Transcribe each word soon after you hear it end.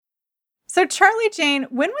So, Charlie Jane,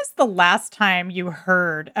 when was the last time you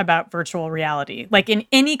heard about virtual reality? Like in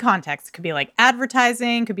any context, it could be like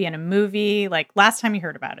advertising, could be in a movie, like last time you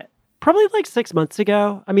heard about it. Probably like 6 months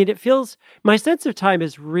ago. I mean, my sense of time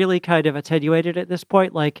is really kind of attenuated at this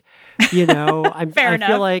point. Like, Fair I feel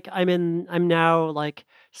enough. like I'm now like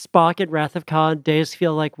Spock in Wrath of Khan. Days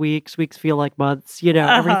feel like weeks, weeks feel like months. Everything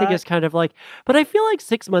Uh-huh. is kind of like, but I feel like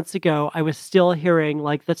 6 months ago, I was still hearing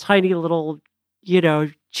like the tiny little,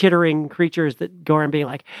 chittering creatures that go around being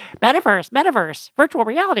like, metaverse, metaverse, virtual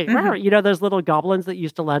reality. Hmm. Those little goblins that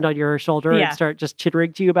used to land on your shoulder and Yeah. start just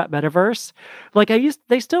chittering to you about metaverse. Like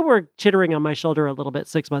they still were chittering on my shoulder a little bit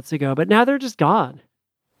 6 months ago, but now they're just gone.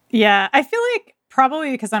 Yeah. I feel like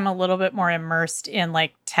probably because I'm a little bit more immersed in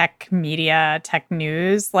like tech media, tech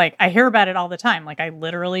news, like I hear about it all the time. Like I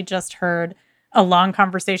literally just heard a long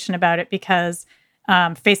conversation about it because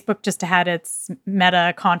Facebook just had its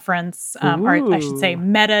Meta conference, or I should say, Ooh,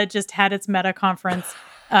 Meta just had its Meta conference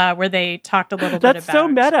where they talked a little bit that's so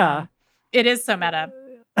about. meta. It is so Meta.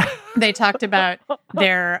 They talked about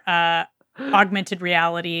their augmented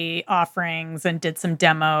reality offerings and did some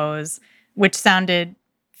demos, which sounded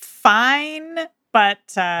fine,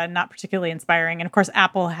 but not particularly inspiring. And of course,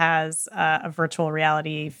 Apple has a virtual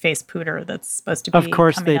reality face pooter that's supposed to Of be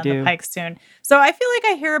course coming they down the do. pike soon. So I feel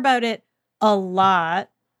like I hear about it a lot,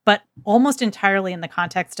 but almost entirely in the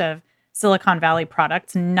context of Silicon Valley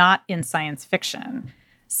products, not in science fiction.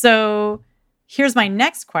 So here's my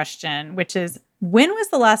next question, which is when was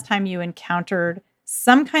the last time you encountered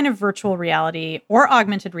some kind of virtual reality or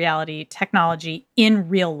augmented reality technology in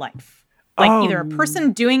real life? Like either a Um,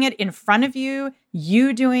 person doing it in front of you,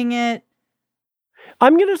 you doing it.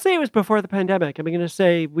 I'm gonna say it was before the pandemic. I'm gonna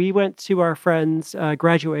say we went to our friend's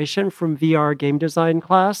graduation from VR game design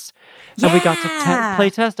class, and we got to play Yeah.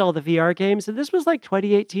 test all the VR games. And this was like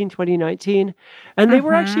 2018, 2019, and they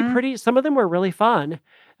were actually Mm-hmm. pretty. Some of them were really fun,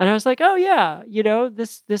 and I was like, oh yeah,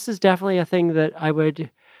 this is definitely a thing that I would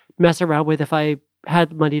mess around with if I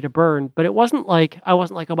had money to burn. But I wasn't like, oh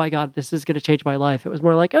my god, this is gonna change my life. It was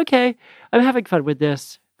more like, okay, I'm having fun with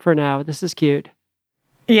this for now. This is cute.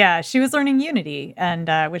 Yeah, she was learning Unity,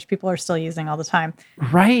 and which people are still using all the time.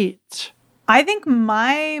 Right. I think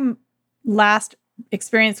my last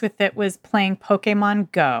experience with it was playing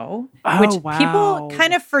Pokemon Go, Oh, which people wow.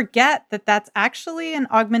 kind of forget that that's actually an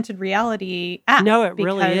augmented reality app No, it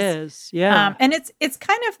really because is. Yeah. and it's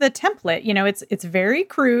kind of the template, it's very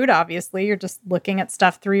crude, obviously. You're just looking at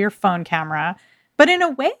stuff through your phone camera, but in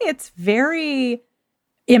a way it's very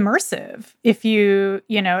immersive. If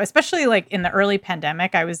especially like in the early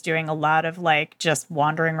pandemic, I was doing a lot of like just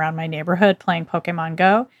wandering around my neighborhood playing Pokemon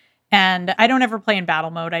Go. And I don't ever play in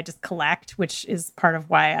battle mode. I just collect, which is part of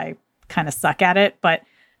why I kind of suck at it. But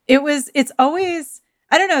it's always,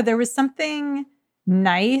 I don't know, there was something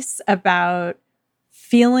nice about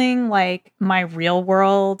feeling like my real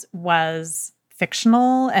world was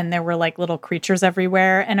fictional and there were like little creatures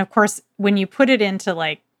everywhere. And of course, when you put it into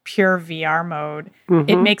like pure VR mode,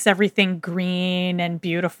 it Mhm. makes everything green and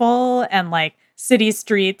beautiful and like city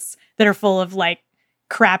streets that are full of like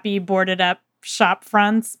crappy boarded up shop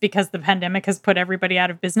fronts because the pandemic has put everybody out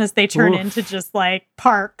of business. They turn into Oof. just like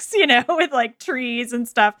parks, with like trees and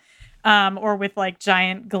stuff, or with like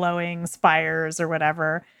giant glowing spires or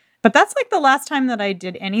whatever. But that's like the last time that I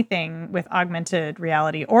did anything with augmented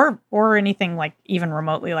reality or anything like even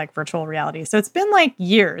remotely like virtual reality. So it's been like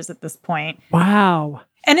years at this point. Wow.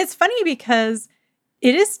 And it's funny because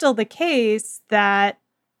it is still the case that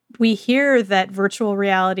we hear that virtual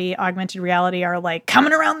reality, augmented reality are like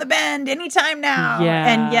coming around the bend anytime now.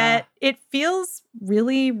 And Yeah. yet it feels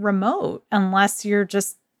really remote unless you're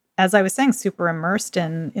just, as I was saying, super immersed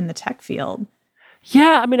in the tech field.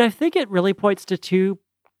 Yeah, I mean, I think it really points to two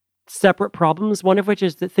separate problems, one of which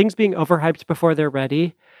is that things being overhyped before they're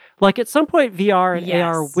ready. Like at some point, VR and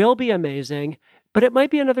AR Yes. will be amazing, but it might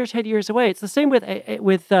be another 10 years away. It's the same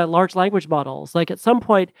with large language models. Like at some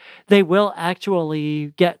point, they will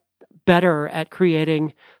actually get better at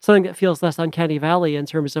creating something that feels less uncanny valley in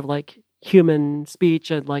terms of like human speech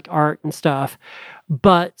and like art and stuff.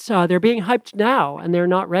 But they're being hyped now and they're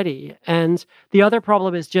not ready. And the other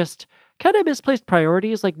problem is just kind of misplaced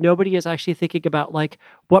priorities. Like nobody is actually thinking about like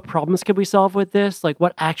what problems can we solve with this? Like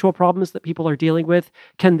what actual problems that people are dealing with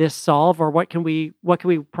can this solve, or what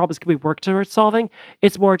problems can we work towards solving?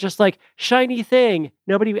 It's more just like shiny thing.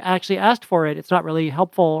 Nobody actually asked for it. It's not really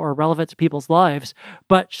helpful or relevant to people's lives,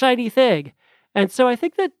 but shiny thing. And so I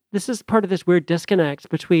think that this is part of this weird disconnect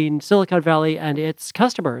between Silicon Valley and its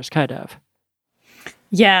customers, kind of.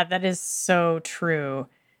 Yeah, that is so true.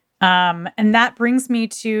 And that brings me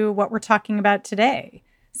to what we're talking about today.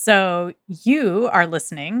 So, you are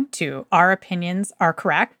listening to Our Opinions Are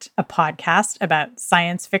Correct, a podcast about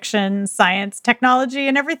science fiction, science, technology,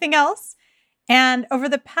 and everything else. And over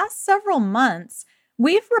the past several months,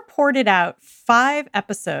 we've reported out 5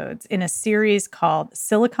 episodes in a series called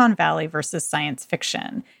Silicon Valley versus Science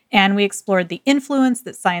Fiction. And we explored the influence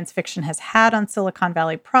that science fiction has had on Silicon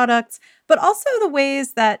Valley products, but also the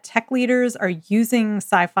ways that tech leaders are using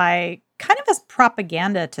sci-fi kind of as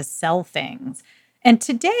propaganda to sell things. And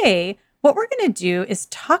today, what we're going to do is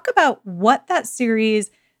talk about what that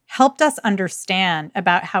series helped us understand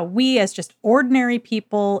about how we, as just ordinary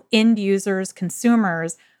people, end users,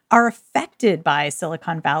 consumers, are affected by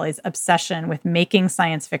Silicon Valley's obsession with making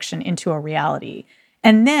science fiction into a reality.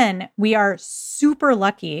 And then we are super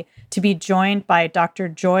lucky to be joined by Dr.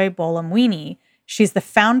 Joy Buolamwini. She's the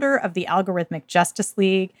founder of the Algorithmic Justice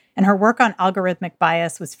League, and her work on algorithmic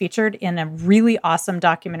bias was featured in a really awesome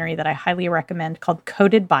documentary that I highly recommend called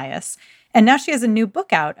Coded Bias. And now she has a new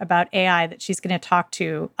book out about AI that she's going to talk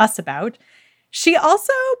to us about. She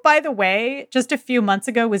also, by the way, just a few months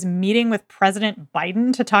ago was meeting with President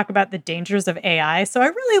Biden to talk about the dangers of AI. So I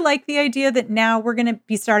really like the idea that now we're going to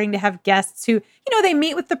be starting to have guests who, they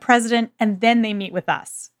meet with the president and then they meet with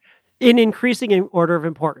us. In increasing in order of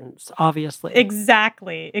importance, obviously.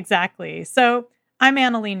 Exactly. So I'm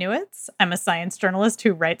Annalee Newitz. I'm a science journalist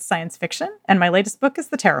who writes science fiction, and my latest book is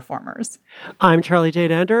The Terraformers. I'm Charlie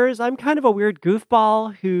Jane Anders. I'm kind of a weird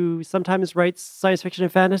goofball who sometimes writes science fiction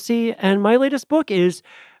and fantasy, and my latest book is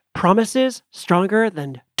Promises Stronger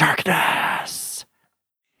Than Darkness.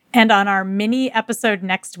 And on our mini episode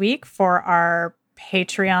next week for our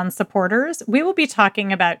Patreon supporters, we will be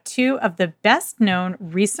talking about 2 of the best-known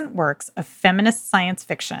recent works of feminist science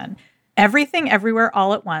fiction, Everything Everywhere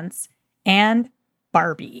All at Once and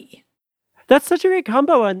Barbie. That's such a great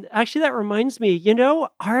combo. And actually, that reminds me,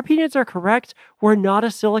 our opinions are correct. We're not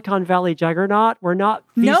a Silicon Valley juggernaut. We're not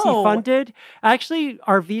VC funded. Actually,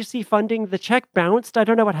 our VC funding, the check bounced. I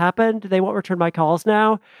don't know what happened. They won't return my calls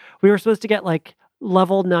now. We were supposed to get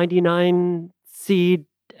level 99 seed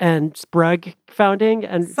and Sprague founding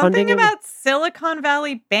and funding. Something about Silicon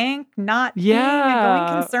Valley Bank not being a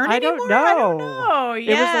going concern anymore? I don't know.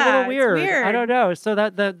 Yeah, it was a little weird. I don't know. So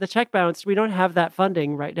that the check bounced. We don't have that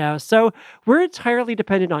funding right now. So we're entirely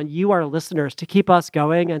dependent on you, our listeners, to keep us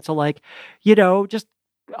going and to just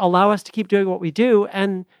allow us to keep doing what we do.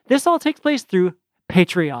 And this all takes place through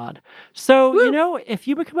Patreon. So, if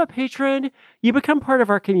you become a patron, you become part of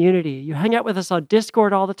our community. You hang out with us on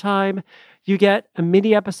Discord all the time. You get a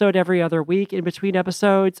mini episode every other week in between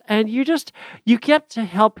episodes. And you get to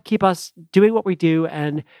help keep us doing what we do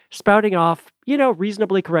and spouting off,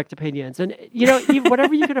 reasonably correct opinions. And,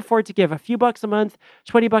 whatever you can afford to give, a few bucks a month,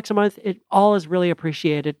 $20 a month, it all is really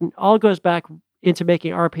appreciated and all goes back into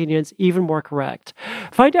making our opinions even more correct.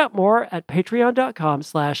 Find out more at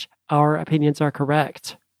patreon.com/Our Opinions Are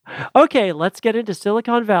Correct. Okay, let's get into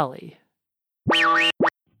Silicon Valley.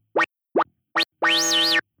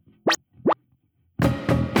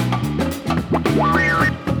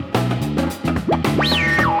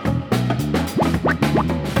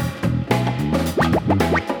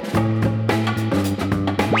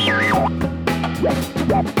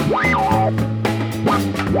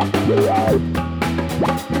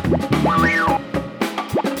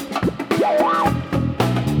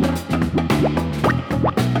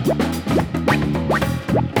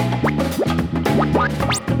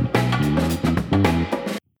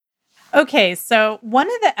 Okay, so one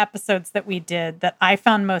of the episodes that we did that I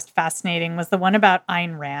found most fascinating was the one about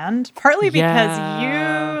Ayn Rand, partly because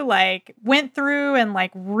you went through and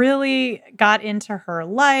really got into her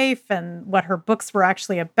life and what her books were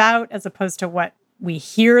actually about, as opposed to what we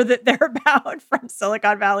hear that they're about from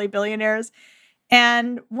Silicon Valley billionaires.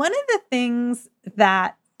 And one of the things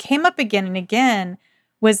that came up again and again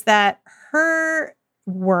was that her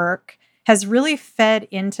work has really fed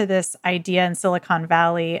into this idea in Silicon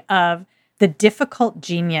Valley of the difficult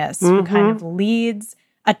genius who kind of leads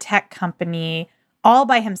a tech company all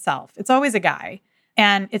by himself. It's always a guy.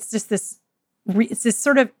 And it's just this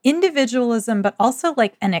sort of individualism, but also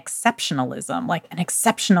an exceptionalism, an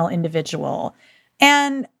exceptional individual.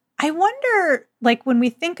 And I wonder, when we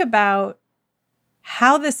think about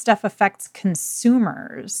how this stuff affects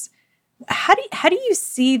consumers, how do you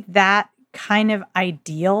see that kind of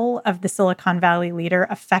ideal of the Silicon Valley leader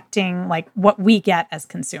affecting what we get as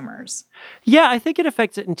consumers? Yeah, I think it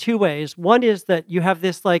affects it in 2 ways. One is that you have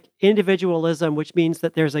this individualism, which means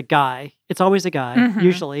that there's a guy. It's always a guy,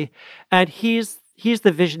 usually. And he's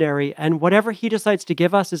the visionary, and whatever he decides to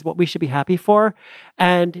give us is what we should be happy for.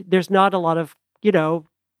 And there's not a lot of,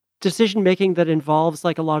 decision making that involves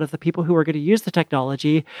like a lot of the people who are going to use the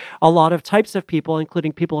technology, a lot of types of people,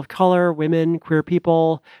 including people of color, women, queer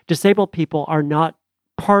people, disabled people, are not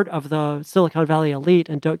part of the Silicon Valley elite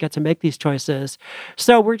and don't get to make these choices.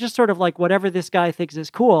 So we're just sort of like whatever this guy thinks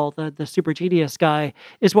is cool, the super genius guy,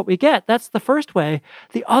 is what we get. That's the first way.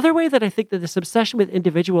 The other way that I think that this obsession with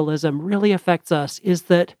individualism really affects us is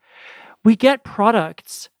that we get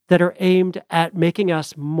products that are aimed at making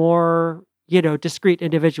us more, discrete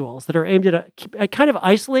individuals, that are aimed at kind of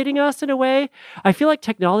isolating us in a way. I feel like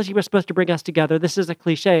technology was supposed to bring us together. This is a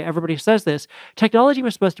cliche. Everybody says this. Technology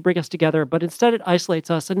was supposed to bring us together, but instead it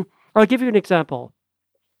isolates us. And I'll give you an example.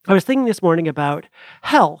 I was thinking this morning about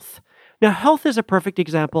health. Now, health is a perfect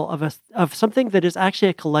example of something that is actually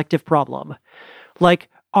a collective problem. Like,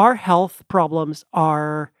 our health problems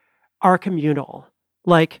are communal.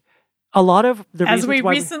 Like, a lot of the as reasons we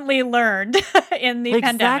why recently learned in the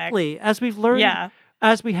pandemic. Exactly. As we've learned,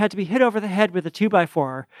 as we had to be hit over the head with a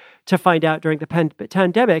 2x4 to find out during the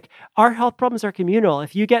pandemic, our health problems are communal.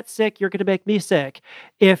 If you get sick, you're going to make me sick.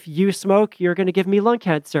 If you smoke, you're going to give me lung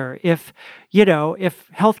cancer. If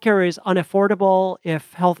healthcare is unaffordable,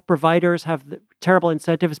 if health providers have terrible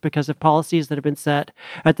incentives because of policies that have been set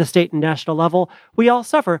at the state and national level, we all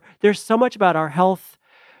suffer. There's so much about our health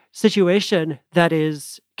situation that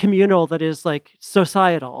is communal, that is like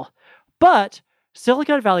societal. But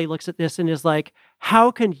Silicon Valley looks at this and is like,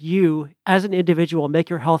 how can you as an individual make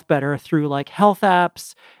your health better through like health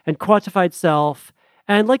apps and quantified self?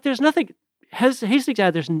 And like, there's nothing, Hastings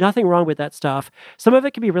add, there's nothing wrong with that stuff. Some of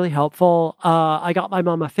it can be really helpful. I got my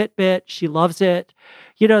mom a Fitbit. She loves it.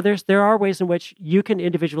 There are ways in which you can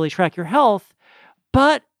individually track your health.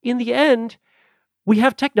 But in the end, we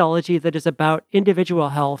have technology that is about individual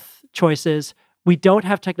health choices. We don't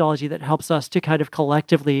have technology that helps us to kind of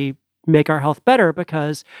collectively make our health better,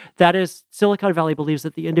 because that is, Silicon Valley believes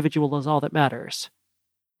that the individual is all that matters.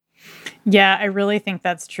 Yeah, I really think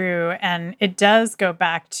that's true. And it does go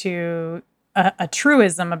back to a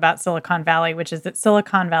truism about Silicon Valley, which is that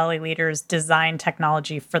Silicon Valley leaders design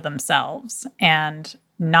technology for themselves and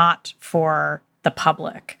not for the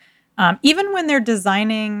public. Even when they're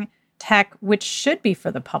designing tech which should be for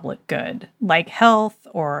the public good, like health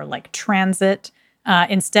or like transit,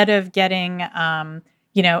 instead of getting,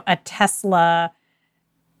 a Tesla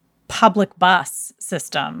public bus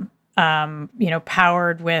system,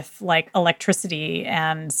 powered with like electricity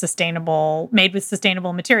and made with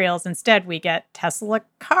sustainable materials. Instead, we get Tesla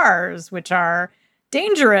cars, which are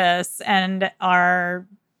dangerous and are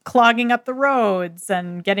clogging up the roads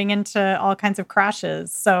and getting into all kinds of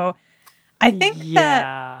crashes. So I think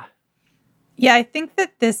I think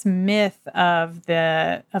that this myth of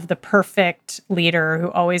the perfect leader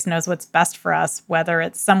who always knows what's best for us, whether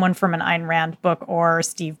it's someone from an Ayn Rand book or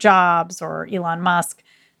Steve Jobs or Elon Musk,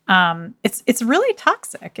 it's really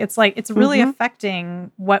toxic. It's like, it's really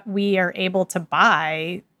affecting what we are able to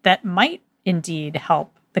buy that might indeed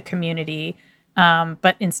help the community,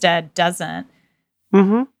 but instead doesn't.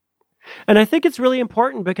 Mm-hmm. And I think it's really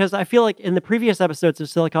important because I feel like in the previous episodes of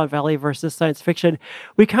Silicon Valley versus science fiction,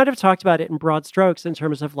 we kind of talked about it in broad strokes in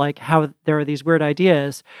terms of like how there are these weird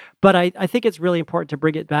ideas. But I think it's really important to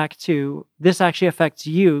bring it back to this actually affects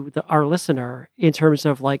you, our listener, in terms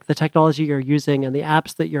of like the technology you're using and the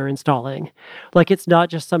apps that you're installing. Like, it's not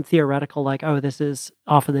just some theoretical like, oh, this is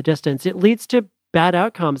off in the distance. It leads to bad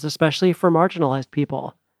outcomes, especially for marginalized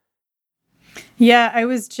people. Yeah, I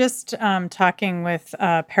was just talking with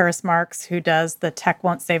Paris Marks, who does the Tech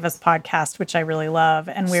Won't Save Us podcast, which I really love.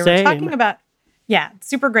 And we were talking about,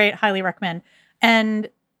 super great, highly recommend. And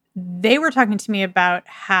they were talking to me about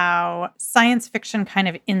how science fiction kind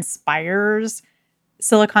of inspires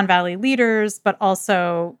Silicon Valley leaders, but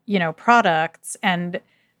also, products. And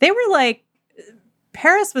they were like,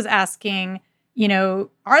 Paris was asking,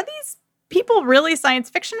 are these people really science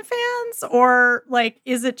fiction fans, or like,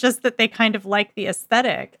 is it just that they kind of like the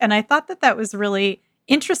aesthetic? And I thought that was really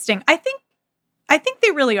interesting. I think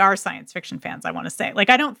they really are science fiction fans, I want to say. Like,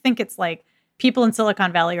 I don't think it's like people in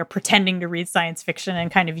Silicon Valley are pretending to read science fiction and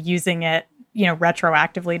kind of using it,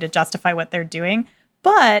 retroactively to justify what they're doing.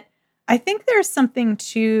 But I think there's something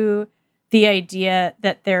to the idea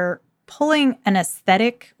that they're pulling an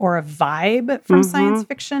aesthetic or a vibe from science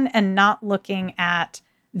fiction and not looking at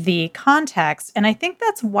the context. And I think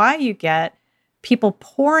that's why you get people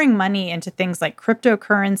pouring money into things like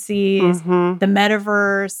cryptocurrencies, the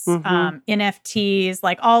metaverse, NFTs,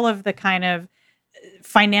 like all of the kind of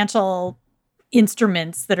financial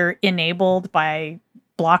instruments that are enabled by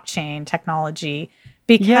blockchain technology,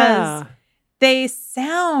 because they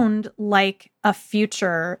sound like a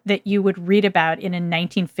future that you would read about in a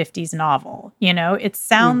 1950s novel. It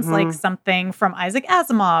sounds like Mm-hmm. something from Isaac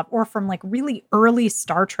Asimov or from like really early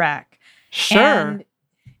Star Trek. Sure. And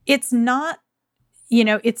it's not,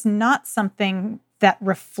 it's not something that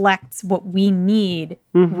reflects what we need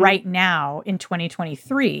Mm-hmm. right now in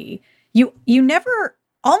 2023. You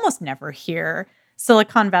almost never hear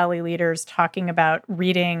Silicon Valley leaders talking about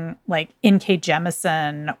reading like N.K.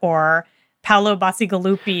 Jemisin or Paolo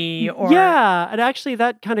Bacigalupi or Yeah, and actually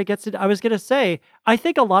that kind of gets it. I was going to say, I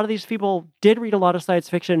think a lot of these people did read a lot of science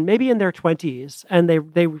fiction, maybe in their 20s, and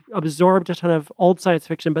they absorbed a ton of old science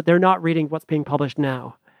fiction, but they're not reading what's being published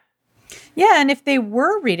now. yeah, and if they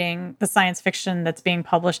were reading the science fiction that's being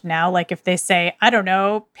published now, like if they say, I don't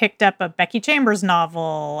know, picked up a Becky Chambers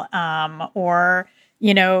novel, or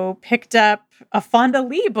picked up a Fonda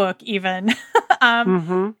Lee book, even,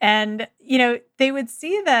 Mm-hmm. and they would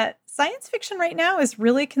see that science fiction right now is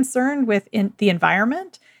really concerned with the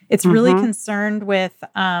environment. It's really Mm-hmm. concerned with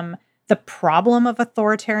the problem of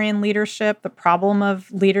authoritarian leadership, the problem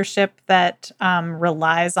of leadership that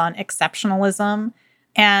relies on exceptionalism.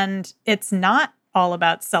 And it's not all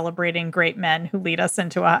about celebrating great men who lead us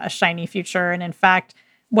into a shiny future. And in fact,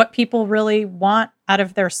 what people really want out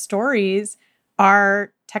of their stories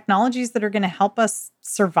are technologies that are going to help us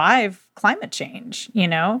survive climate change,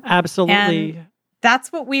 And Absolutely.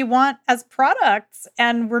 that's what we want as products.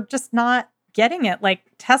 And we're just not getting it. Like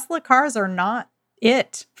Tesla cars are not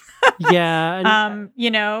it. Yeah,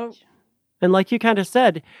 You know, and like you kind of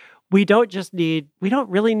said, we don't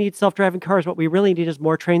really need self-driving cars. What we really need is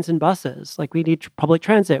more trains and buses. Like we need public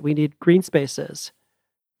transit, we need green spaces.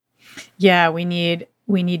 yeah, we need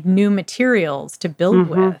new materials to build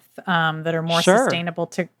Mm-hmm. with that are more Sure. sustainable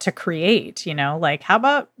to create. Like how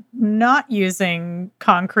about not using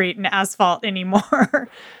concrete and asphalt anymore, or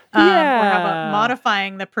how about Yeah.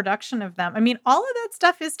 modifying the production of them? I mean, all of that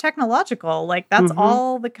stuff is technological. Like that's Mm-hmm.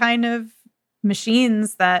 all the kind of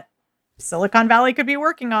machines that Silicon Valley could be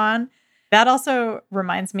working on. That also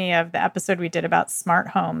reminds me of the episode we did about smart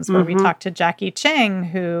homes, where we Mm-hmm. talked to Jackie Chang,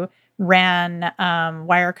 who ran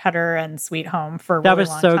Wirecutter and Sweet Home for a That really was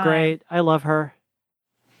long so time. great. I love her.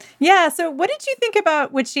 Yeah. So, what did you think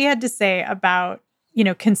about what she had to say about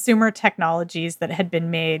consumer technologies that had been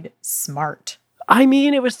made smart? I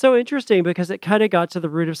mean, it was so interesting because it kind of got to the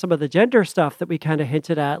root of some of the gender stuff that we kind of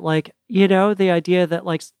hinted at. Like, the idea that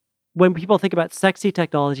like when people think about sexy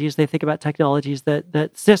technologies, they think about technologies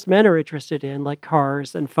that cis men are interested in, like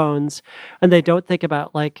cars and phones, and they don't think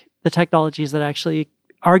about like the technologies that actually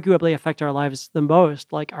arguably affect our lives the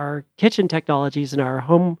most, like our kitchen technologies and our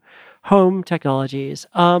home technologies.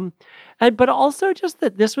 And but also just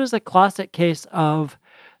that this was a classic case of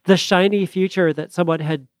the shiny future that someone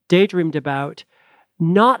had daydreamed about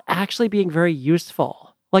not actually being very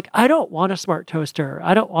useful. Like, I don't want a smart toaster.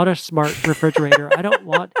 I don't want a smart refrigerator. I don't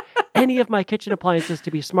want any of my kitchen appliances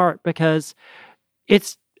to be smart because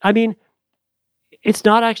I mean, it's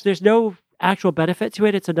not actually, there's no actual benefit to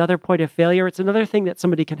it. It's another point of failure. It's another thing that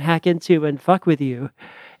somebody can hack into and fuck with you.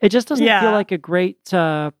 It just doesn't feel Yeah. like a great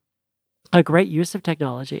use of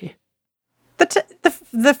technology.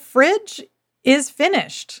 The fridge is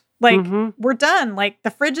finished. Like Mm-hmm. we're done. Like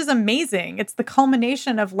the fridge is amazing. It's the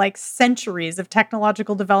culmination of like centuries of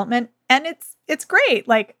technological development, and it's great.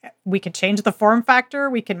 Like we could change the form factor,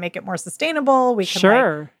 we can make it more sustainable, we can like,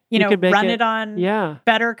 Sure. You could make run it, it on yeah.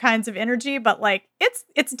 better kinds of energy, but like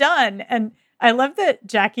it's done. And I love that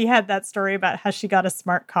Jackie had that story about how she got a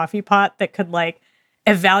smart coffee pot that could like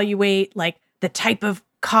evaluate like the type of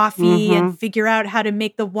coffee and Mm-hmm. figure out how to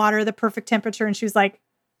make the water the perfect temperature. And she was like,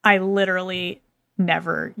 I literally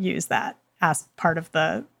never use that as part of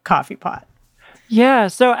the coffee pot. Yeah.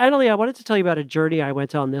 So, Annalie, I wanted to tell you about a journey I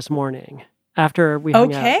went on this morning after we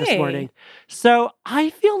hung out this Okay. morning. So, I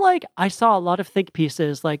feel like I saw a lot of think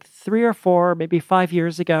pieces like 3 or 4, maybe 5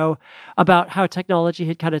 years ago about how technology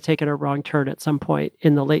had kind of taken a wrong turn at some point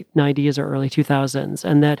in the late 90s or early 2000s,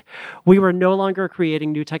 and that we were no longer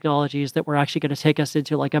creating new technologies that were actually going to take us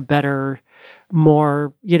into like a better,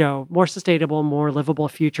 more sustainable, more livable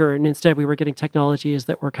future. And instead, we were getting technologies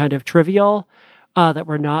that were kind of trivial, that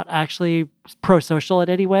were not actually pro-social in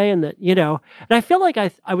any way, and and I feel like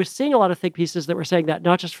I was seeing a lot of think pieces that were saying that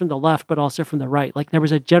not just from the left but also from the right. Like there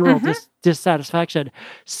was a general Hmm. dissatisfaction.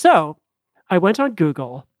 So I went on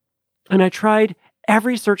Google and I tried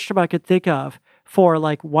every search term I could think of for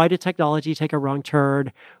like why did technology take a wrong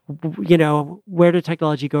turn? Where did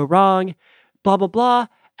technology go wrong? Blah blah blah.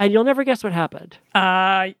 And you'll never guess what happened.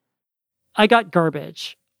 I I got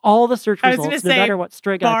garbage. All the search was going to results, no matter say what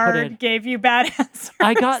string I put in, Bard gave you bad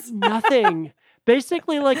I got answers. nothing.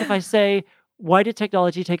 Basically, like if I say, why did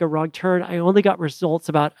technology take a wrong turn? I only got results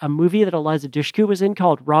about a movie that Eliza Dushku was in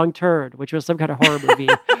called Wrong Turn, which was some kind of horror movie.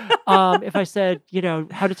 If I said,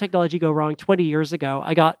 how did technology go wrong 20 years ago?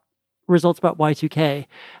 I got results about Y2K.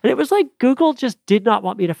 And it was like Google just did not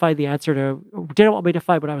want me to find the answer didn't want me to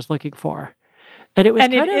find what I was looking for. And it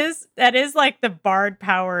was that is like the Bard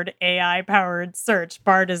powered AI powered search.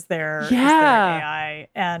 Bard is their AI.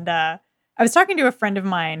 And I was talking to a friend of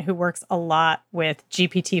mine who works a lot with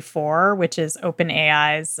GPT-4, which is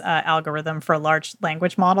OpenAI's algorithm for large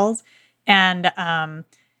language models. And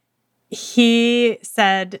he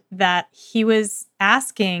said that he was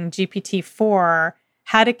asking GPT-4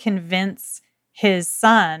 how to convince his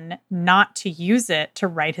son not to use it to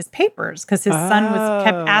write his papers, because his son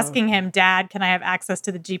kept asking him, "Dad, can I have access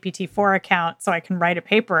to the GPT-4 account so I can write a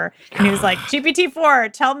paper?" And he was like,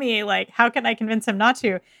 "GPT-4, tell me, like, how can I convince him not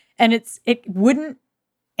to?" And it wouldn't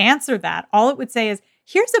answer that. All it would say is,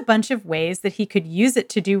 here's a bunch of ways that he could use it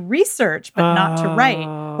to do research, but not to write.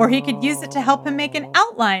 Or he could use it to help him make an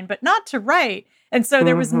outline, but not to write. And so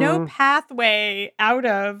there was no pathway out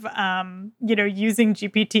of, using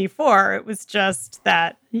GPT-4. It was just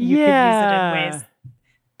that you could use it in ways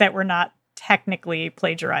that were not technically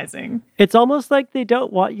plagiarizing. It's almost like they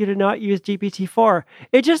don't want you to not use GPT-4.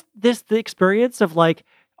 The experience of like,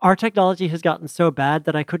 our technology has gotten so bad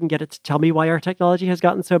that I couldn't get it to tell me why our technology has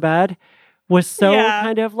gotten so bad was so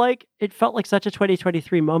kind of like, it felt like such a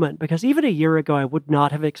 2023 moment, because even a year ago, I would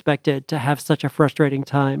not have expected to have such a frustrating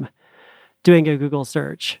time doing a Google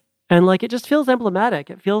search. And like, it just feels emblematic.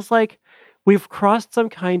 It feels like we've crossed some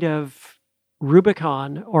kind of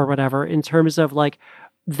Rubicon or whatever in terms of like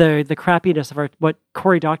the crappiness of what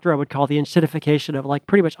Cory Doctorow would call the inshitification of like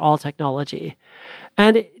pretty much all technology.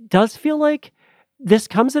 And it does feel like this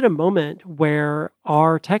comes at a moment where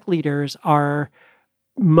our tech leaders are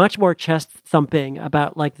much more chest thumping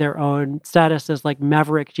about like their own status as like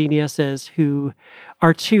maverick geniuses who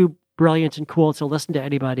are too brilliant and cool to listen to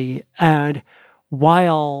anybody. And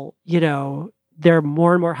while, they're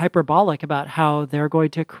more and more hyperbolic about how they're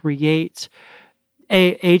going to create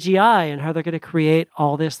AGI and how they're going to create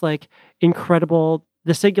all this like incredible,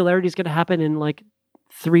 the singularity is going to happen in like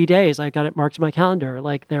 3 days. I got it marked in my calendar.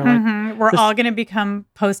 Like they're like, we're all going to become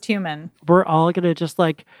post-human. We're all going to just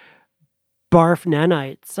like barf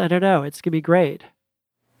nanites. I don't know. It's going to be great.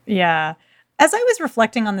 Yeah. As I was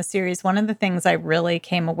reflecting on the series, one of the things I really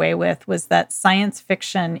came away with was that science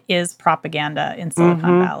fiction is propaganda in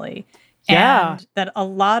Silicon Valley. Yeah. And that a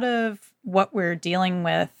lot of what we're dealing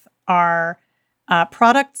with are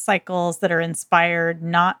product cycles that are inspired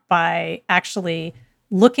not by actually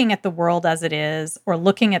looking at the world as it is or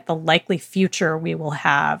looking at the likely future we will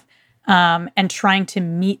have and trying to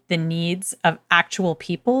meet the needs of actual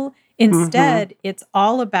people. Instead, it's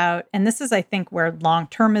all about, and this is, I think, where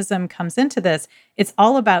long-termism comes into this, it's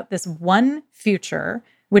all about this one future,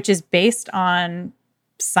 which is based on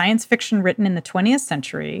science fiction written in the 20th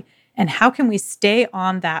century, and how can we stay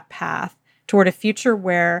on that path toward a future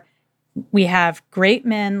where we have great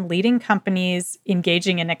men leading companies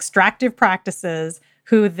engaging in extractive practices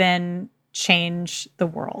who then change the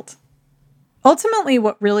world. Ultimately,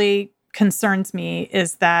 what really concerns me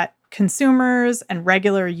is that consumers and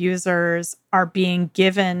regular users are being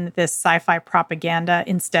given this sci-fi propaganda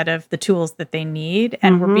instead of the tools that they need.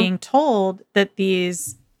 And we're being told that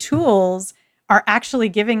these tools are actually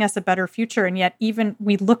giving us a better future. And yet even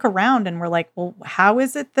we look around and we're like, well, how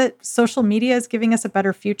is it that social media is giving us a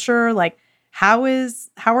better future? Like, how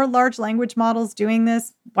are large language models doing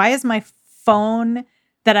this? Why is my phone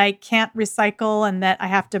that I can't recycle and that I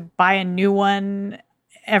have to buy a new one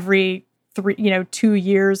every 2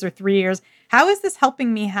 years or 3 years? How is this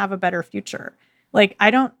helping me have a better future? Like, I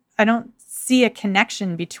don't see a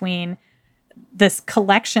connection between this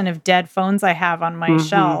collection of dead phones I have on my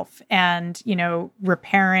shelf and,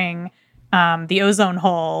 repairing the ozone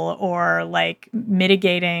hole or like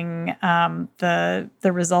mitigating the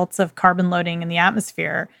results of carbon loading in the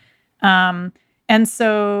atmosphere. And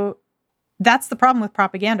so that's the problem with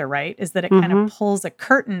propaganda, right? Is that it kind of pulls a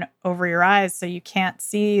curtain over your eyes so you can't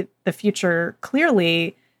see the future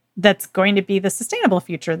clearly that's going to be the sustainable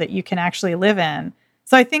future that you can actually live in.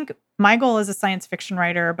 So I think my goal as a science fiction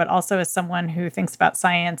writer, but also as someone who thinks about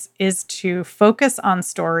science, is to focus on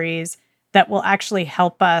stories that will actually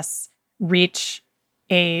help us reach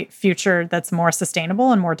a future that's more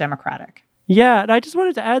sustainable and more democratic. Yeah, and I just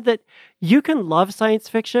wanted to add that you can love science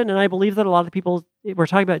fiction, and I believe that a lot of people we're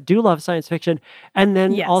talking about do love science fiction, and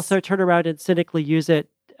then also turn around and cynically use it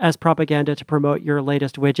as propaganda to promote your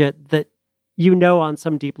latest widget that on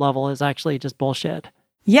some deep level is actually just bullshit.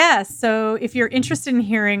 Yeah, so if you're interested in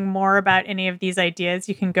hearing more about any of these ideas,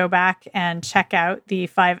 you can go back and check out the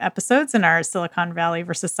 5 episodes in our Silicon Valley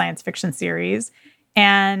versus science fiction series.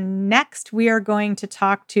 And next, we are going to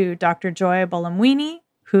talk to Dr. Joy Buolamwini,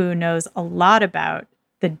 who knows a lot about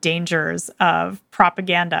the dangers of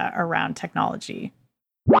propaganda around technology.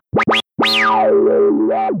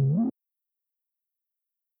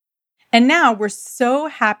 And now we're so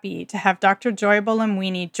happy to have Dr. Joy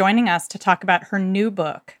Buolamwini joining us to talk about her new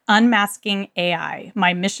book, Unmasking AI,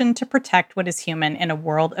 My Mission to Protect What is Human in a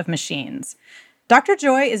World of Machines. Dr.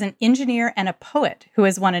 Joy is an engineer and a poet who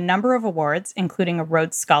has won a number of awards, including a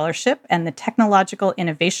Rhodes Scholarship and the Technological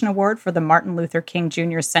Innovation Award for the Martin Luther King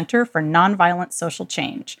Jr. Center for Nonviolent Social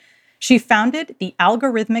Change. She founded the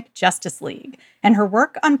Algorithmic Justice League, and her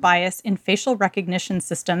work on bias in facial recognition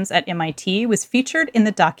systems at MIT was featured in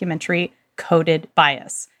the documentary Coded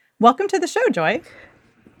Bias. Welcome to the show, Joy.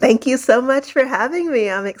 Thank you so much for having me.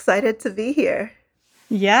 I'm excited to be here.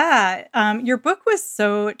 Yeah, your book was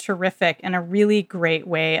so terrific and a really great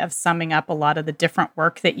way of summing up a lot of the different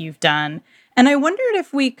work that you've done. And I wondered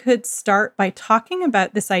if we could start by talking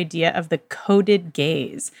about this idea of the coded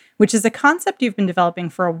gaze, which is a concept you've been developing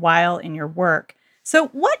for a while in your work. So,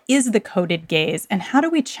 what is the coded gaze and how do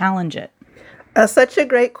we challenge it? Such a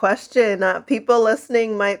great question. People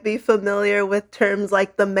listening might be familiar with terms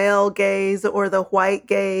like the male gaze or the white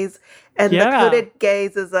gaze, and the Yeah. coded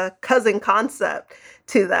gaze is a cousin concept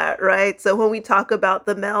to that, right? So when we talk about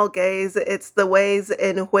the male gaze, it's the ways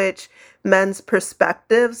in which men's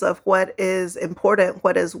perspectives of what is important,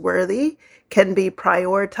 what is worthy, can be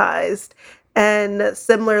prioritized. And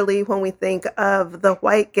similarly, when we think of the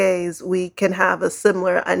white gaze, we can have a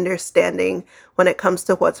similar understanding when it comes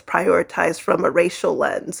to what's prioritized from a racial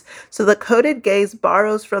lens. So the coded gaze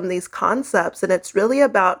borrows from these concepts, and it's really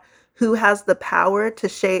about who has the power to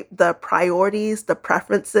shape the priorities, the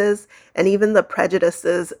preferences, and even the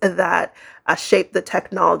prejudices that shape the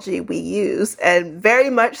technology we use. And very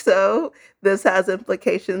much so, this has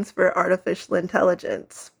implications for artificial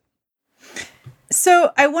intelligence.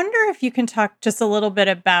 So I wonder if you can talk just a little bit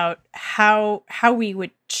about how we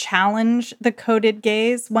would challenge the coded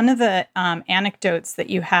gaze. One of the anecdotes that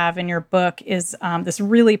you have in your book is this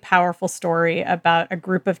really powerful story about a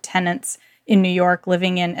group of tenants in New York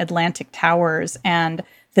living in Atlantic Towers and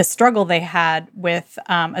the struggle they had with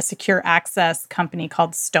a secure access company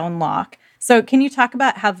called Stonelock. So can you talk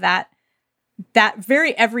about how that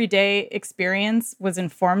very everyday experience was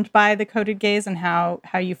informed by the coded gaze and how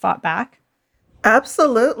you fought back?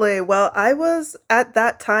 Absolutely. Well, I was at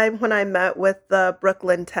that time when I met with the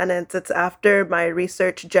Brooklyn tenants. It's after my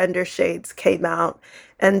research Gender Shades came out.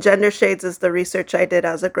 And Gender Shades is the research I did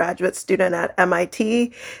as a graduate student at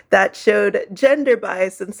MIT that showed gender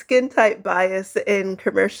bias and skin type bias in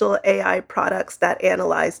commercial AI products that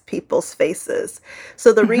analyzed people's faces.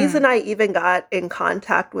 So the Hmm. reason I even got in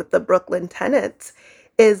contact with the Brooklyn tenants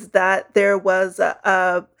is that there was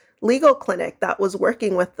a legal clinic that was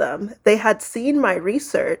working with them. They had seen my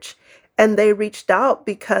research and they reached out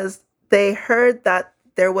because they heard that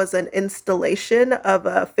there was an installation of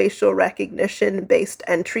a facial recognition based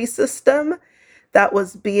entry system that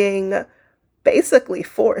was being basically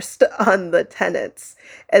forced on the tenants.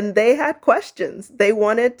 And they had questions. They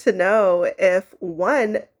wanted to know if,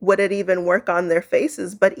 one, would it even work on their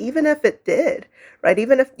faces? But even if it did, right?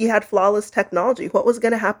 Even if you had flawless technology, what was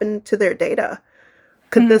going to happen to their data?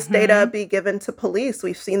 Could this data Hmm. be given to police?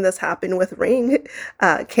 We've seen this happen with Ring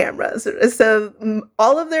cameras. So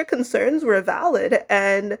all of their concerns were valid.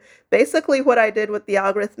 And basically, what I did with the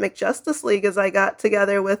Algorithmic Justice League is I got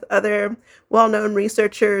together with other well known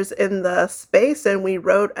researchers in the space and we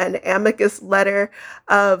wrote an amicus letter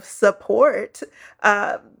of support.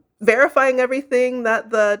 Uh, Verifying everything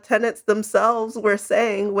that the tenants themselves were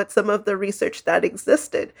saying with some of the research that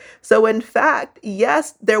existed. So, in fact,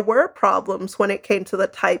 yes, there were problems when it came to the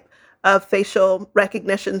type of facial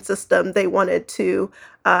recognition system they wanted to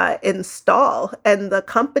install. And the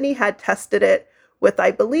company had tested it with,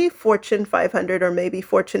 I believe, Fortune 500 or maybe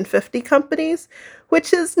Fortune 50 companies,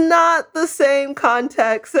 which is not the same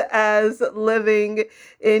context as living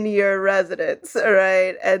in your residence,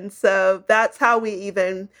 right? And so that's how we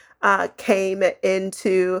even came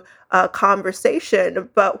into conversation.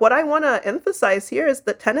 But what I want to emphasize here is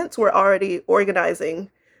the tenants were already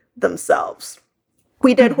organizing themselves.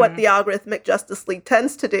 We did what Hmm. the Algorithmic Justice League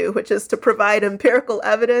tends to do, which is to provide empirical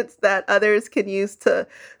evidence that others can use to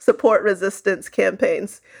support resistance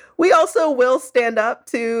campaigns. We also will stand up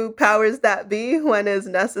to powers that be when is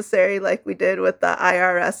necessary, like we did with the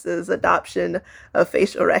IRS's adoption of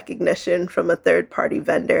facial recognition from a third-party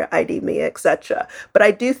vendor, ID Me, etc. But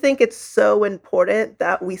I do think it's so important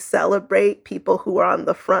that we celebrate people who are on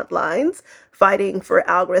the front lines fighting for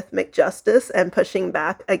algorithmic justice and pushing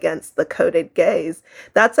back against the coded gaze.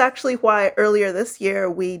 That's actually why earlier this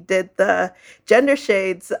year we did the Gender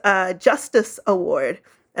Shades Justice Award.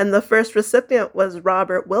 And the first recipient was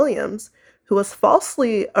Robert Williams, who was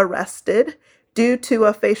falsely arrested due to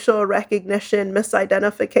a facial recognition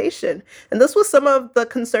misidentification. And this was some of the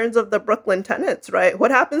concerns of the Brooklyn tenants, right?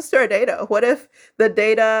 What happens to our data? What if the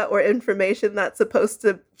data or information that's supposed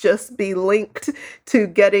to just be linked to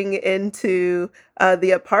getting into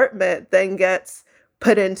the apartment then gets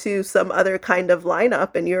put into some other kind of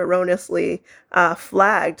lineup and you're erroneously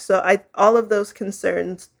flagged? So all of those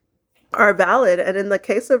concerns are valid. And in the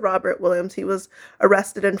case of Robert Williams, he was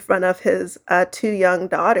arrested in front of his two young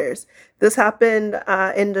daughters. This happened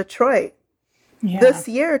in Detroit. Yeah. This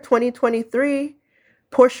year, 2023,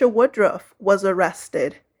 Portia Woodruff was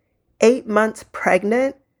arrested, 8 months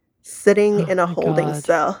pregnant, sitting in a holding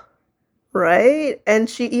cell. Right? And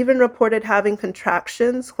she even reported having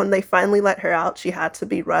contractions. When they finally let her out, she had to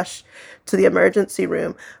be rushed to the emergency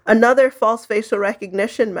room. Another false facial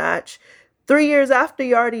recognition match. 3 years after,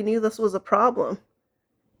 you already knew this was a problem.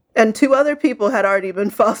 And 2 other people had already been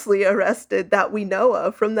falsely arrested that we know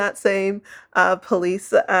of from that same police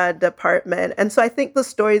department. And so I think the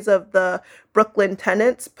stories of the Brooklyn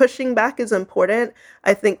tenants pushing back is important.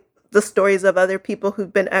 I think the stories of other people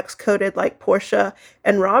who've been ex-coded like Portia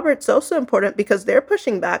and Robert's also important because they're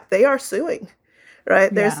pushing back. They are suing,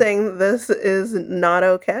 right? They're saying this is not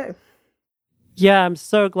okay. Yeah, I'm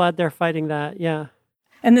so glad they're fighting that. Yeah.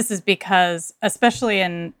 And this is because, especially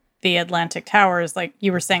in the Atlantic Towers, like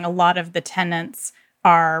you were saying, a lot of the tenants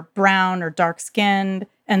are brown or dark-skinned.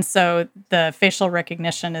 And so the facial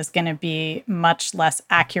recognition is going to be much less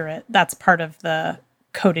accurate. That's part of the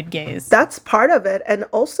coded gaze. That's part of it. And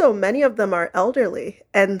also many of them are elderly.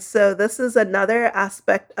 And so this is another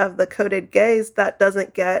aspect of the coded gaze that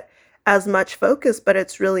doesn't get as much focus, but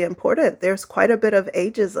it's really important. There's quite a bit of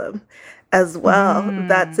ageism as well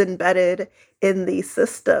that's embedded in these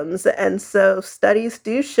systems. And so studies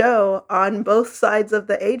do show on both sides of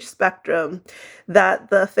the age spectrum that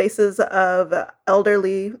the faces of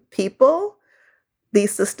elderly people,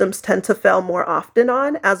 these systems tend to fail more often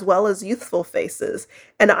on, as well as youthful faces.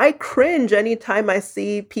 And I cringe anytime I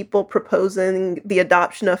see people proposing the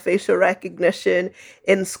adoption of facial recognition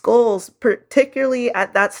in schools, particularly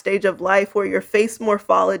at that stage of life where your face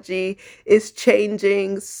morphology is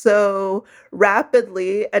changing so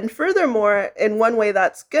rapidly. And furthermore, in one way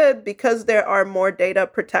that's good because there are more data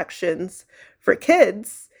protections for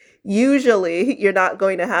kids. Usually you're not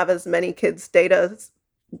going to have as many kids' face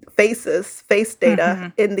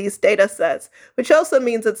data in these data sets, which also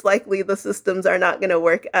means it's likely the systems are not going to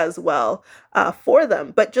work as well for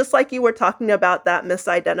them. But just like you were talking about that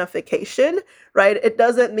misidentification, right? It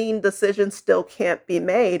doesn't mean decisions still can't be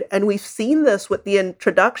made. And we've seen this with the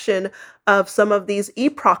introduction of some of these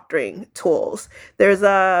e-proctoring tools. There was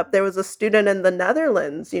a student in the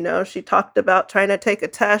Netherlands, she talked about trying to take a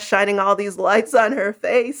test, shining all these lights on her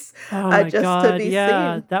face just to be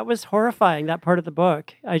seen. That was horrifying, that part of the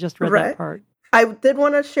book. I just read that part. I did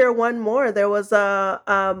want to share one more. There was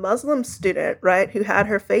a Muslim student, right, who had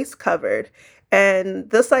her face covered. And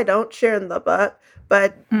this I don't share in the book,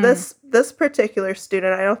 but this particular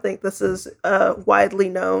student, I don't think this is a widely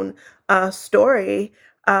known story.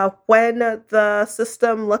 When the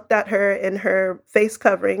system looked at her in her face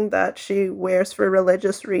covering that she wears for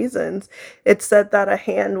religious reasons, it said that a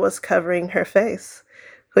hand was covering her face,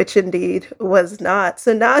 which indeed was not.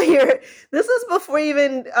 So now this is before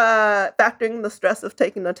even factoring the stress of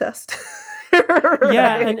taking the test. Right?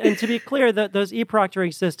 Yeah, and to be clear, those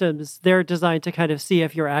e-proctoring systems, they're designed to kind of see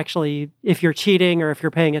if you're cheating or if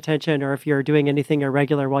you're paying attention or if you're doing anything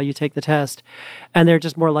irregular while you take the test. And they're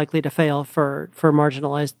just more likely to fail for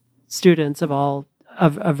marginalized students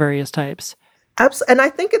of various types. And I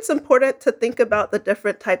think it's important to think about the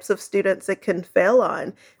different types of students it can fail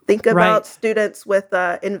on. Think about students with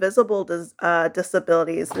invisible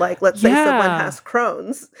disabilities, like let's say someone has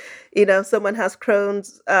Crohn's. Someone has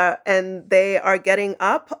Crohn's and they are getting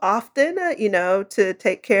up often, to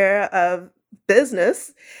take care of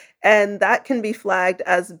business. And that can be flagged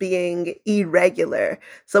as being irregular.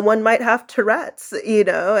 Someone might have Tourette's,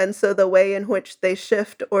 and so the way in which they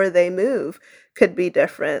shift or they move could be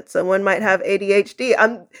different. Someone might have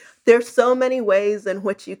ADHD. There's so many ways in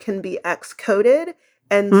which you can be X-coded.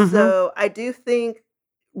 And so I do think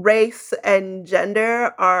race and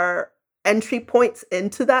gender are entry points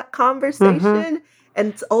into that Hmm. conversation. And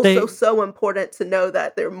it's also They so important to know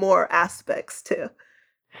that there are more aspects too.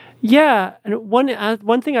 Yeah, and one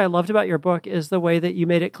thing I loved about your book is the way that you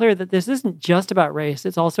made it clear that this isn't just about race,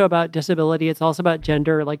 it's also about disability, it's also about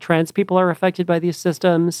gender, like, trans people are affected by these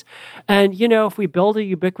systems, and, if we build a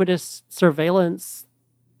ubiquitous surveillance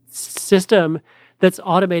system that's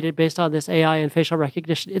automated based on this AI and facial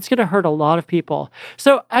recognition, it's gonna hurt a lot of people.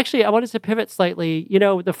 So, actually, I wanted to pivot slightly.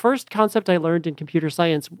 The first concept I learned in computer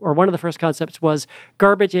science, or one of the first concepts, was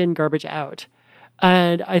garbage in, garbage out.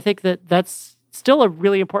 And I think that that's still a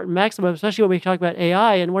really important maximum, especially when we talk about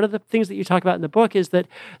AI. And one of the things that you talk about in the book is that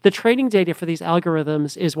the training data for these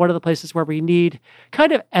algorithms is one of the places where we need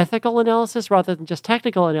kind of ethical analysis rather than just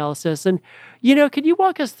technical analysis. And, can you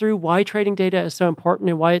walk us through why training data is so important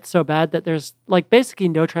and why it's so bad that there's, like, basically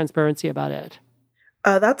no transparency about it?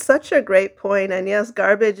 That's such a great point. And yes,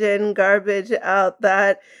 garbage in, garbage out.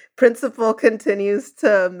 That principle continues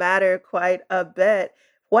to matter quite a bit.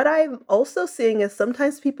 What I'm also seeing is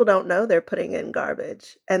sometimes people don't know they're putting in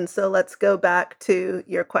garbage. And so let's go back to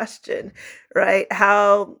your question, right?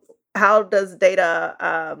 How does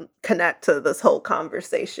data connect to this whole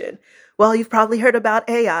conversation? Well, you've probably heard about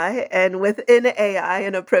AI, and within AI,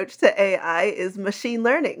 an approach to AI is machine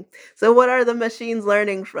learning. So, what are the machines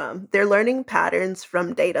learning from? They're learning patterns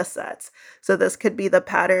from data sets. So, this could be the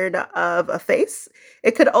pattern of a face.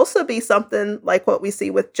 It could also be something like what we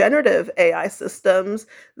see with generative AI systems,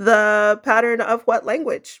 the pattern of what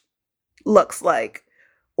language looks like,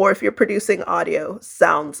 or if you're producing audio,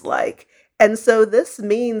 sounds like. And so, this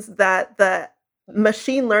means that the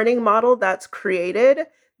machine learning model that's created,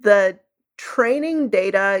 the training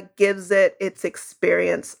data gives it its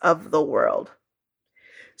experience of the world.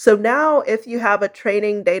 So now, if you have a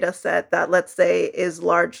training data set that, let's say, is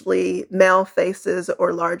largely male faces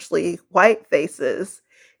or largely white faces,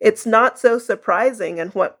 it's not so surprising.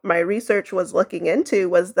 And what my research was looking into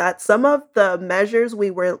was that some of the measures we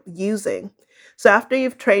were using. So after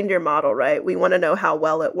you've trained your model, right, we want to know how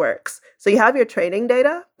well it works. So you have your training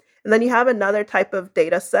data, and then you have another type of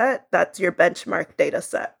data set that's your benchmark data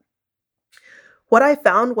set. What I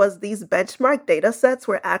found was these benchmark data sets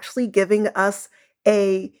were actually giving us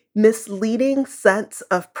a misleading sense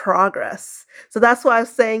of progress. So that's why I was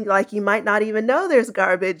saying, like, you might not even know there's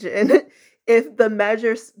garbage in it if the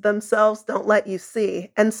measures themselves don't let you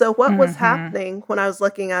see. And so, what was Hmm. happening when I was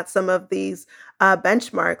looking at some of these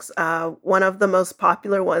benchmarks, one of the most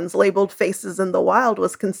popular ones, labeled Faces in the Wild,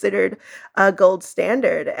 was considered a gold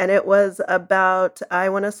standard. And it was about, I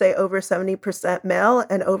want to say, over 70% male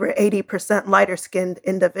and over 80% lighter skinned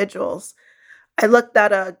individuals. I looked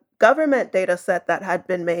at a government data set that had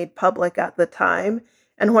been made public at the time.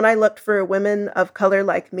 And when I looked for women of color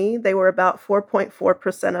like me, they were about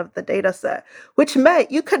 4.4% of the data set, which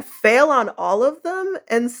meant you could fail on all of them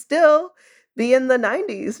and still be in the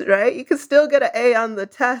 90s, right? You could still get an A on the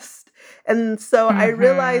test. And so I Hmm.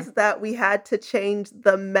 realized that we had to change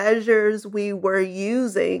the measures we were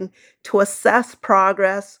using to assess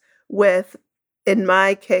progress with, in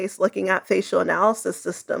my case, looking at facial analysis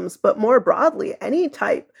systems, but more broadly, any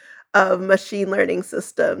type of machine learning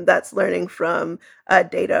system that's learning from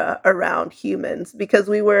data around humans, because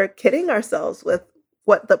we were kidding ourselves with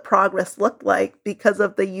what the progress looked like because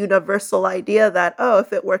of the universal idea that, oh,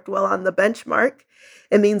 if it worked well on the benchmark,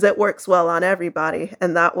 it means it works well on everybody.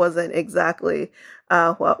 And that wasn't exactly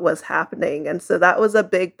what was happening. And so that was a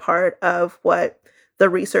big part of what the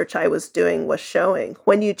research I was doing was showing.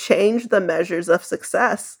 When you change the measures of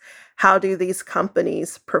success, how do these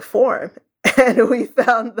companies perform? And we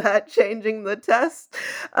found that changing the test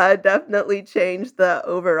definitely changed the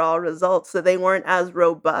overall results. So they weren't as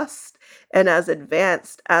robust and as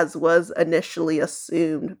advanced as was initially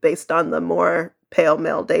assumed based on the more pale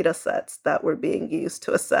male data sets that were being used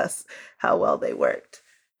to assess how well they worked.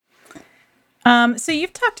 So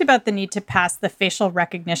you've talked about the need to pass the Facial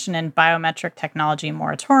Recognition and Biometric Technology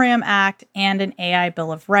Moratorium Act and an AI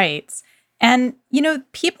Bill of Rights. And,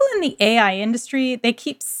 people in the AI industry, they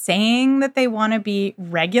keep saying that they want to be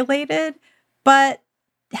regulated, but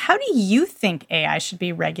how do you think AI should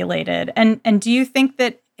be regulated? And do you think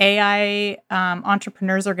that AI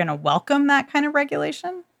entrepreneurs are going to welcome that kind of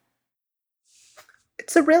regulation?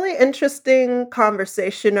 It's a really interesting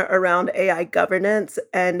conversation around AI governance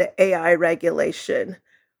and AI regulation.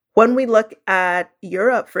 When we look at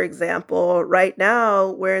Europe, for example, right now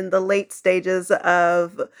we're in the late stages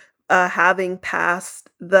of having passed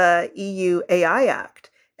the EU AI Act.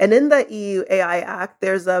 And in the EU AI Act,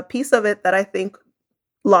 there's a piece of it that I think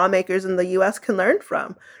lawmakers in the US can learn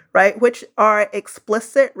from, right? Which are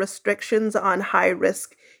explicit restrictions on high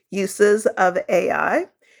risk uses of AI.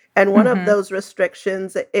 And one of Hmm. those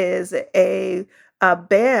restrictions is a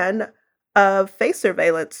ban of face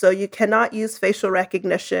surveillance. So you cannot use facial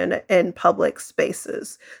recognition in public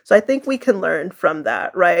spaces. So I think we can learn from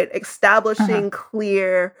that, right? Uh-huh. Establishing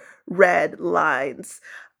clear red lines.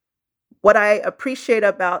 What I appreciate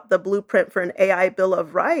about the blueprint for an AI Bill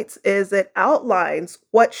of Rights is it outlines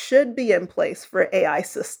what should be in place for AI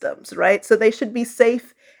systems, right? So they should be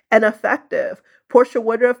safe and effective. Portia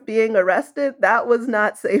Woodruff being arrested, that was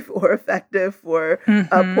not safe or effective for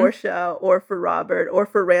Hmm. Portia or for Robert or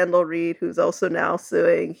for Randall Reed, who's also now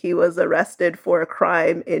suing. He was arrested for a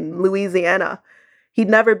crime in Louisiana. He'd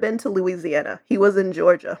never been to Louisiana, he was in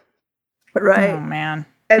Georgia, Oh right? man.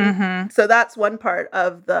 And Hmm. so that's one part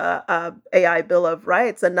of the AI Bill of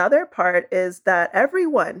Rights. Another part is that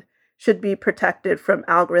everyone should be protected from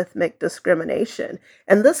algorithmic discrimination.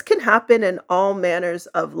 And this can happen in all manners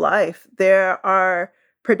of life. There are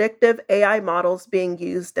predictive AI models being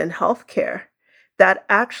used in healthcare that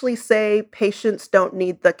actually say patients don't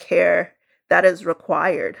need the care that is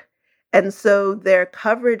required. And so their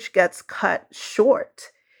coverage gets cut short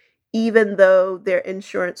even though their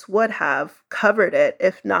insurance would have covered it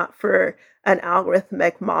if not for an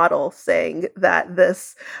algorithmic model saying that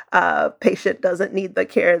this patient doesn't need the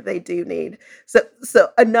care they do need. So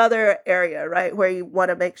another area, right, where you want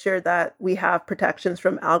to make sure that we have protections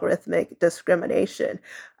from algorithmic discrimination.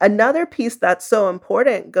 Another piece that's so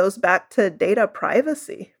important goes back to data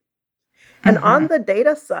privacy. And on Hmm. the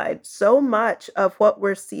data side, so much of what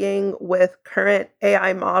we're seeing with current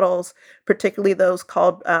AI models, particularly those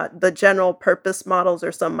called the general purpose models,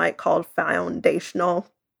 or some might call foundational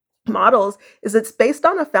models, is it's based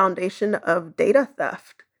on a foundation of data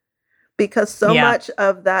theft because so Yeah. much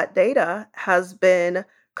of that data has been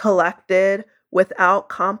collected without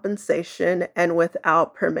compensation and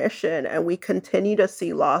without permission. And we continue to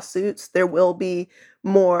see lawsuits. There will be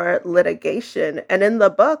more litigation. And in the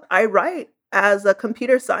book, I write as a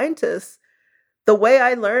computer scientist, the way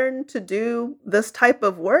I learned to do this type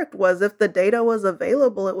of work was if the data was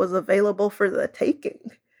available, it was available for the taking.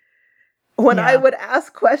 When I Yeah. would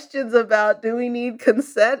ask questions about do we need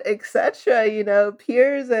consent, etc.,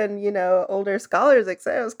 peers and, older scholars,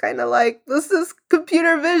 etc., it was kind of like, this is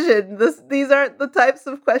computer vision. These aren't the types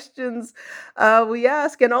of questions we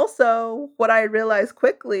ask. And also, what I realized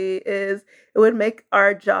quickly is it would make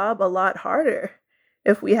our job a lot harder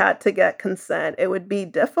if we had to get consent. It would be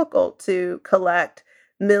difficult to collect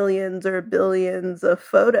millions or billions of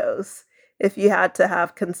photos if you had to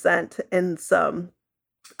have consent in some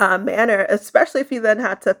manner, especially if you then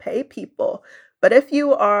had to pay people. But if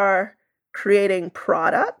you are creating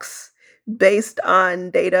products based on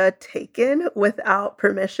data taken without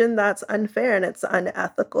permission, that's unfair and it's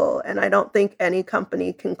unethical. And I don't think any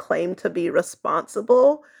company can claim to be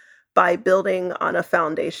responsible by building on a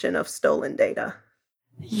foundation of stolen data.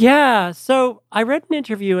 Yeah. So I read an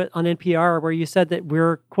interview on NPR where you said that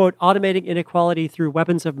we're, quote, automating inequality through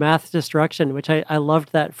weapons of mass destruction, which I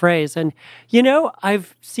loved that phrase. And,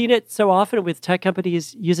 I've seen it so often with tech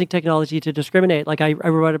companies using technology to discriminate. Like I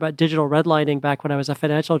wrote about digital redlining back when I was a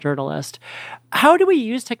financial journalist. How do we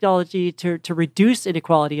use technology to reduce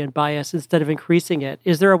inequality and bias instead of increasing it?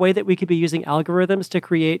 Is there a way that we could be using algorithms to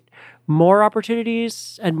create more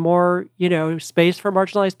opportunities and more, space for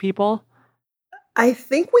marginalized people? I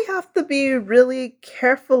think we have to be really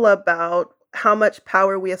careful about how much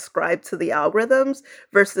power we ascribe to the algorithms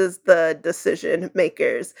versus the decision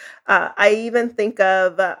makers. I even think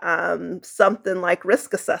of something like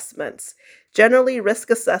risk assessments. Generally, risk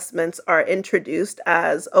assessments are introduced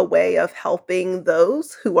as a way of helping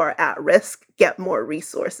those who are at risk get more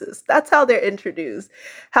resources. That's how they're introduced.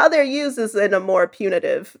 How they're used is in a more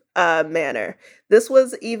punitive manner. This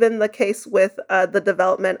was even the case with the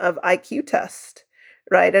development of IQ test,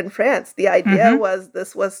 right, in France. The idea Hmm. was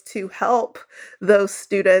this was to help those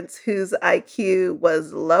students whose IQ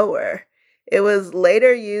was lower. It was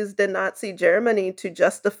later used in Nazi Germany to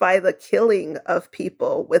justify the killing of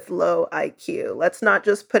people with low IQ. Let's not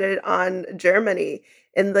just put it on Germany.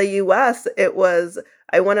 In the US, it was,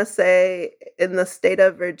 I want to say, in the state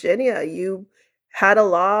of Virginia, you had a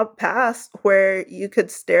law passed where you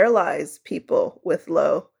could sterilize people with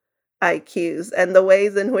low IQs, and the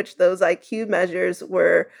ways in which those IQ measures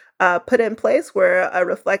were put in place were a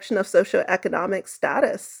reflection of socioeconomic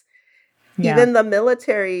status. Yeah. Even the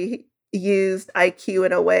military used IQ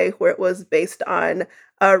in a way where it was based on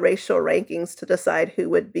racial rankings to decide who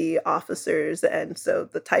would be officers, and so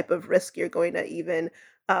the type of risk you're going to even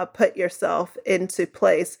put yourself into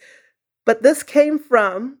place. But this came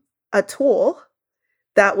from a tool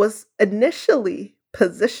that was initially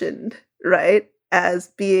positioned, right, as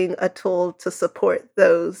being a tool to support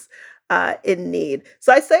those in need.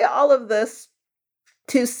 So I say all of this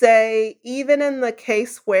to say, even in the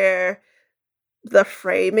case where the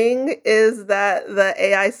framing is that the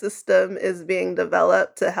AI system is being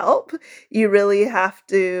developed to help, you really have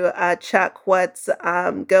to check what's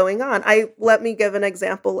going on. Let me give an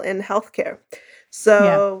example in healthcare. Yeah.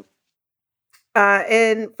 So,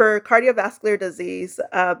 for cardiovascular disease,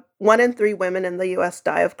 1 in 3 women in the U.S.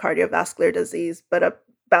 die of cardiovascular disease, but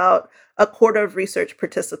about a quarter of research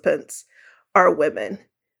participants are women.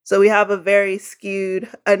 So we have a very skewed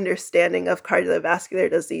understanding of cardiovascular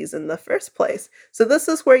disease in the first place. So this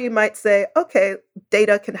is where you might say, okay,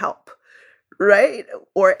 data can help, right?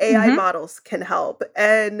 Or AI Hmm. models can help.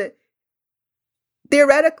 And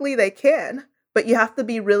theoretically, they can, but you have to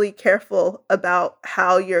be really careful about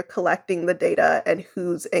how you're collecting the data and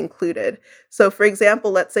who's included. So, for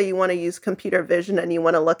example, let's say you want to use computer vision and you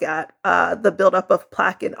want to look at the buildup of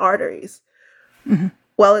plaque in arteries. Hmm.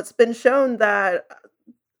 Well, it's been shown that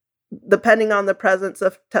depending on the presence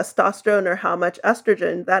of testosterone or how much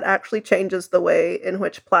estrogen, that actually changes the way in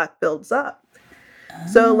which plaque builds up.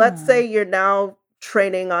 So let's say Ah. you're now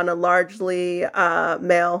training on a largely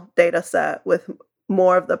male data set with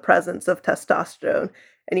more of the presence of testosterone,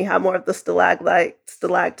 and you have more of the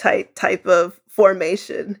stalactite type of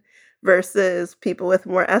formation versus people with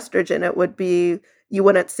more estrogen. It would be, you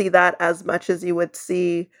wouldn't see that as much as you would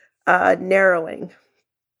see narrowing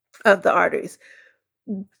of the arteries.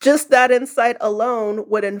 Just that insight alone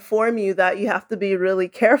would inform you that you have to be really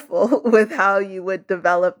careful with how you would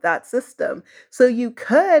develop that system. So you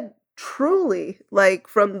could truly, like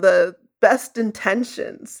from the best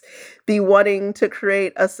intentions, be wanting to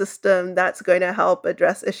create a system that's going to help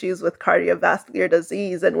address issues with cardiovascular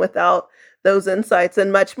disease, and without those insights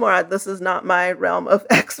and much more. This is not my realm of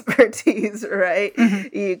expertise, right? Hmm.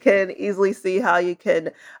 You can easily see how you can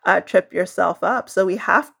trip yourself up. So we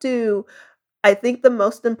have to, I think the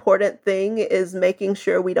most important thing is making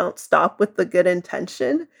sure we don't stop with the good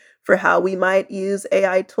intention for how we might use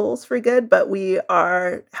AI tools for good, but we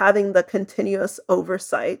are having the continuous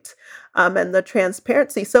oversight and the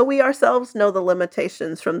transparency so we ourselves know the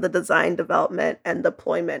limitations from the design, development, and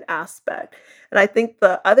deployment aspect. And I think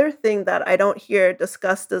the other thing that I don't hear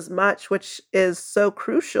discussed as much, which is so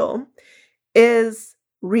crucial, is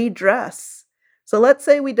redress. So let's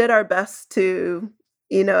say we did our best to,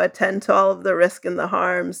 attend to all of the risk and the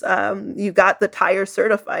harms. You got the tire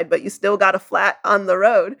certified, but you still got a flat on the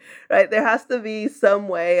road, right? There has to be some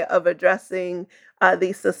way of addressing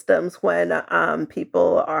these systems when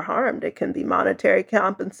people are harmed. It can be monetary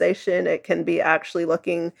compensation. It can be actually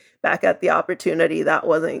looking back at the opportunity that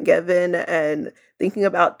wasn't given and thinking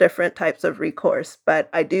about different types of recourse. But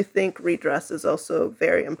I do think redress is also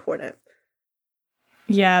very important.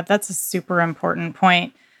 Yeah, that's a super important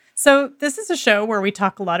point. So, this is a show where we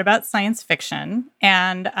talk a lot about science fiction.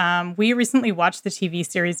 And we recently watched the TV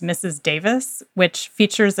series Mrs. Davis, which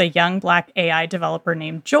features a young Black AI developer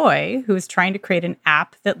named Joy, who is trying to create an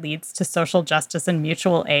app that leads to social justice and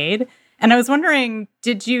mutual aid. And I was wondering,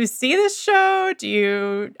 did you see this show? A Did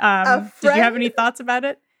you friend have any thoughts about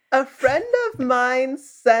it? a friend of mine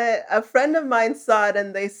saw it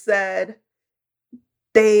and they said,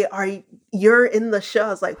 they are you're in the show. I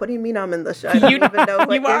was like, what do you mean I'm in the show? You you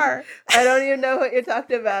You're are. I don't even know what you're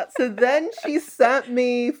talking about. So then she sent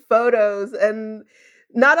me photos, and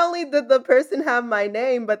not only did the person have my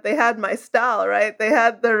name, but they had my style, right? They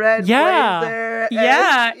had the red Yeah. blazer and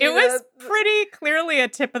Yeah, it was pretty clearly a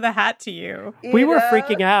tip of the hat to you. We you were know.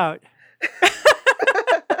 freaking out.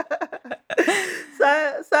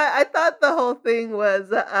 So I thought the whole thing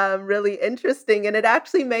was really interesting, and it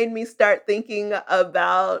actually made me start thinking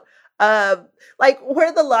about uh, like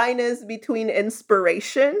where the line is between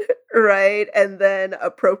inspiration, right, and then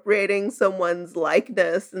appropriating someone's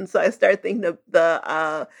likeness. And so I started thinking of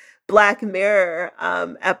the Black Mirror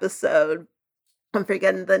episode. I'm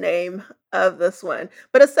forgetting the name of this one,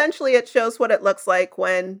 but essentially it shows what it looks like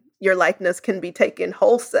when your likeness can be taken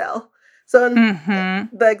wholesale. So in Hmm.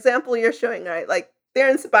 the example you're showing, right? Like they're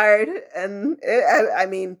inspired, and I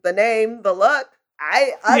mean, the name, the look.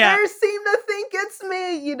 Yeah. Others seem to think it's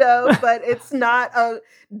me, but it's not a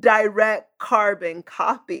direct carbon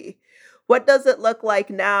copy. What does it look like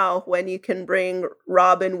now when you can bring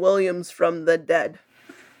Robin Williams from the dead?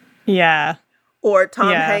 Yeah. Or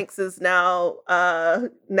Tom Yeah. Hanks is now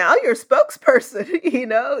your spokesperson, even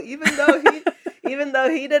though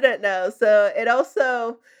he didn't know. So it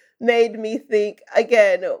also made me think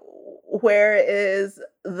again, where is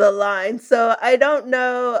the line? So I don't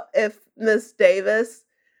know if Miss Davis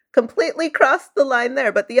completely crossed the line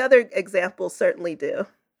there, but the other examples certainly do.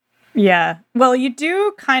 Yeah. Well, you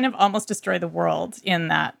do kind of almost destroy the world in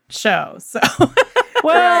that show. So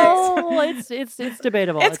Well, it's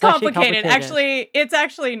debatable. it's actually complicated.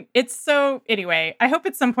 complicated. It's so anyway, I hope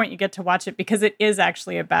at some point you get to watch it because it is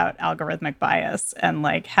actually about algorithmic bias and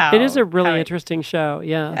like how It is a really interesting show.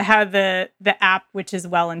 Yeah. How the app, which is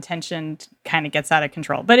well intentioned, kind of gets out of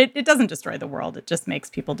control. But it doesn't destroy the world. It just makes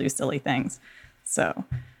people do silly things. So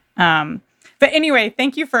but anyway,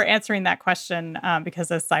 thank you for answering that question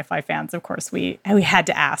because as sci-fi fans, of course, we had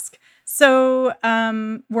to ask. So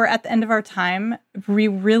we're at the end of our time. We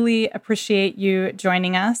really appreciate you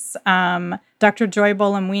joining us. Dr. Joy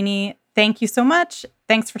Buolamwini, thank you so much.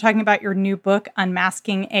 Thanks for talking about your new book,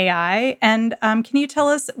 Unmasking AI. And can you tell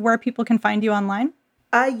us where people can find you online?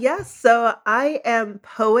 Yes. So I am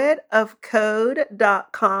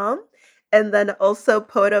poetofcode.com and then also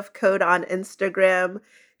Poet of Code on Instagram,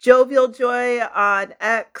 Jovial Joy on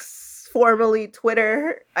X, formerly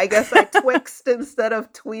Twitter. I guess I twixt instead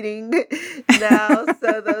of tweeting now.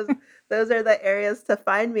 So those are the areas to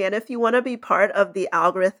find me. And if you want to be part of the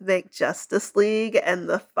Algorithmic Justice League and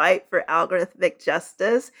the fight for algorithmic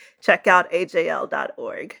justice, check out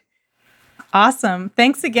ajl.org. Awesome.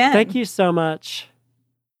 Thanks again. Thank you so much.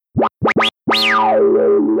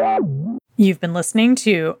 You've been listening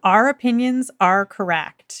to Our Opinions Are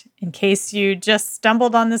Correct. In case you just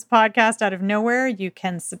stumbled on this podcast out of nowhere, you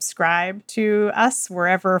can subscribe to us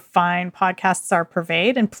wherever fine podcasts are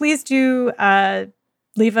purveyed. And please do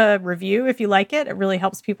leave a review if you like it. It really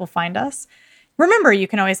helps people find us. Remember, you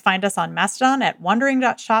can always find us on Mastodon at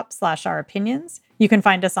wandering.shop/ouropinions. You can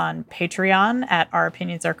find us on Patreon at Our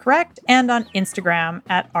Opinions Are Correct and on Instagram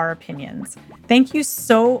at Our Opinions. Thank you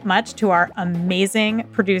so much to our amazing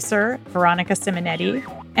producer, Veronica Simonetti.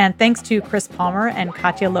 And thanks to Chris Palmer and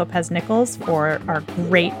Katya Lopez-Nichols for our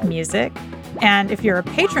great music. And if you're a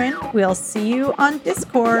patron, we'll see you on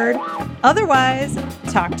Discord. Otherwise,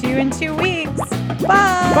 talk to you in 2 weeks.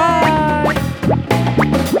 Bye! Bye!